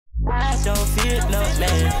don't fear no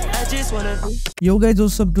man. I just wanna be. Yo guys,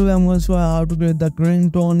 what's up? Today I'm going to show how to create the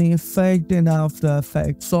green tone effect in After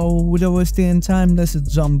Effects. So without wasting time, let's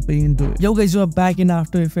jump into it. Yo guys, we're back in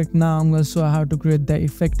After Effects now. I'm going to show how to create the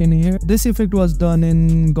effect in here. This effect was done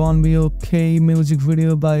in Gone Be Okay music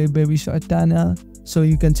video by Baby Shoutout. So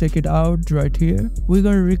you can check it out right here. We're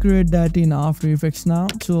gonna recreate that in After Effects now.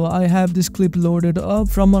 So I have this clip loaded up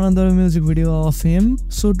from another music video of him.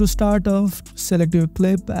 So to start off, select your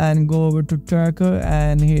clip and go over to tracker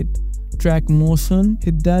and hit track motion.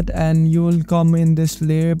 Hit that and you will come in this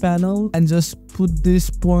layer panel and just put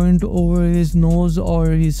this point over his nose or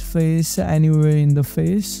his face, anywhere in the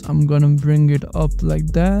face. I'm gonna bring it up like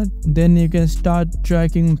that. Then you can start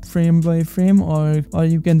tracking frame by frame, or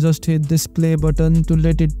you can just hit this play button to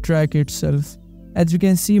let it track itself. As you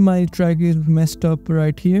can see, my track is messed up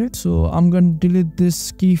right here, so I'm gonna delete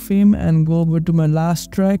this keyframe and go over to my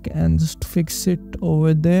last track and just fix it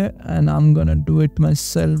over there. And I'm gonna do it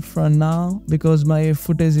myself for now because my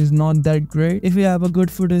footage is not that great. If you have a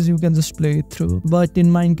good footage, you can just play it through, but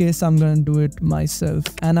in my case I'm gonna do it myself.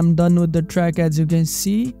 And I'm done with the track. As you can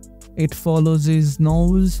see, it follows his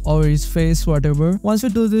nose or his face, whatever. Once you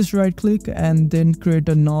do this, right click and then create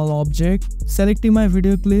a null object. Selecting my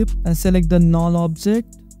video clip and select the null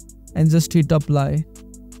object and just hit apply.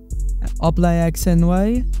 Apply X and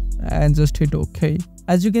Y and just hit OK.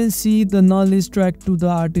 As you can see, the null is tracked to the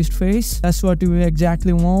artist face. That's what you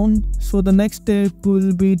exactly want. So the next step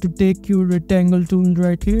will be to take your rectangle tool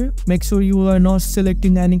right here. Make sure you are not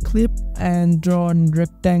selecting any clip and draw a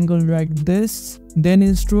rectangle like this. Then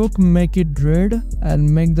in stroke, make it red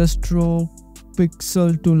and make the stroke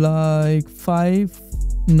pixel to like 5.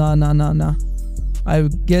 Nah. I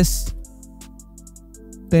guess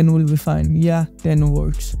 10 will be fine. Yeah, 10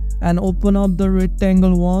 works. And open up the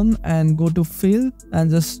rectangle one and go to fill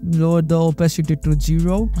and just lower the opacity to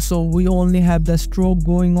 0. So we only have the stroke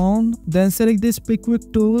going on. Then select this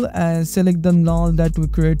pickwick tool and select the null that we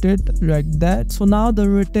created like that. So now the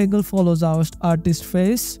rectangle follows our artist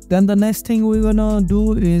face. Then the next thing we're gonna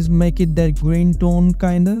do is make it that green tone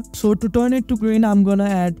kinda. So to turn it to green, I'm gonna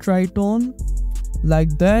add tritone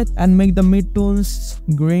like that and make the midtones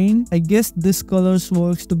green. I guess this colors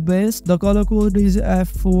works the best. The color code is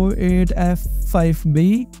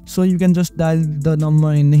F48F5B, so you can just dial the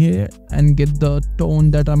number in here and get the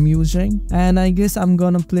tone that I'm using. And I guess I'm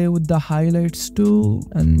gonna play with the highlights too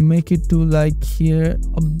and make it to like here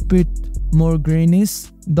a bit more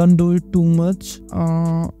greenish. Don't do it too much.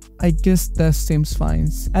 I guess that seems fine.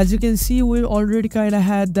 As you can see, we already kind of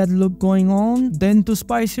had that look going on. Then to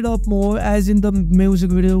spice it up more, as in the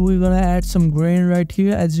music video, we're gonna add some grain right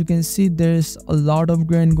here. As you can see, there's a lot of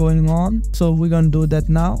grain going on, so we're gonna do that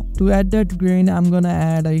now. To add that grain, I'm gonna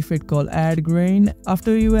add an effect called add grain.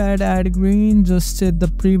 After you add grain, just set the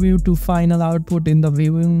preview to final output in the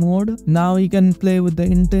viewing mode. Now you can play with the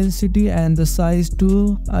intensity and the size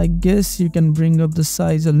too. I guess you can bring up the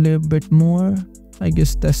size a little bit more. I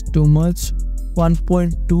guess that's too much.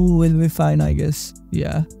 1.2 will be fine, I guess.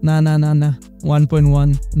 Yeah. Nah.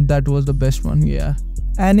 1.1. That was the best one. Yeah.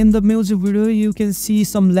 And in the music video, you can see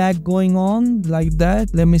some lag going on like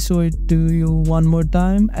that. Let me show it to you one more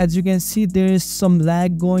time. As you can see, there is some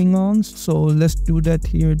lag going on. So let's do that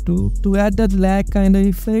here too. To add that lag kind of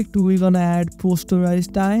effect, we're gonna add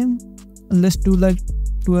posterized time. Let's do like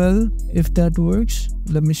 12 if that works.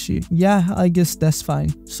 Let me see. Yeah, I guess that's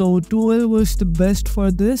fine. So 12 works the best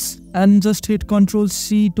for this. And just hit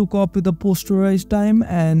Ctrl+C to copy the posterized time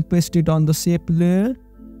and paste it on the shape layer,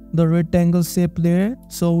 the rectangle shape layer.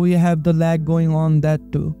 So we have the lag going on that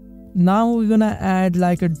too. Now we're gonna add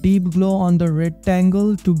like a deep glow on the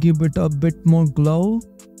rectangle to give it a bit more glow.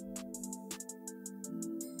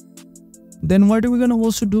 Then what we're gonna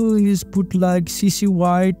also do is put like CC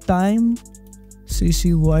white time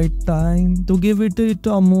to give it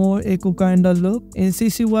a more echo kind of look. In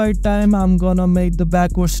CC white time, I'm gonna make the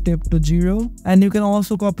backward step to 0, and you can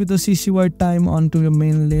also copy the CC white time onto your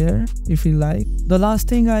main layer if you like. The last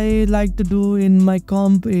thing I like to do in my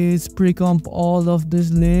comp is pre-comp all of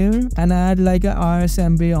this layer and add like a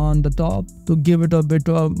RSMB on the top to give it a bit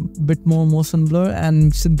more motion blur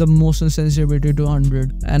and set the motion sensitivity to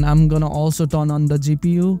 100. And I'm gonna also turn on the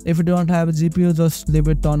GPU. If you don't have a GPU, just leave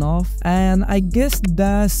it on off. And I guess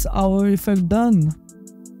that's our effect done.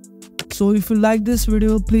 So if you like this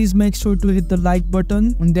video, please make sure to hit the like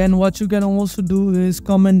button. And then what you can also do is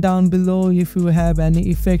comment down below if you have any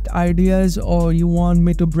effect ideas or you want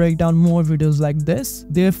me to break down more videos like this.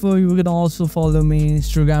 Therefore, you can also follow me on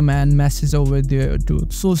Instagram and message over there too.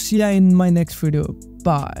 So see ya in my next video.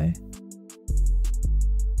 Bye.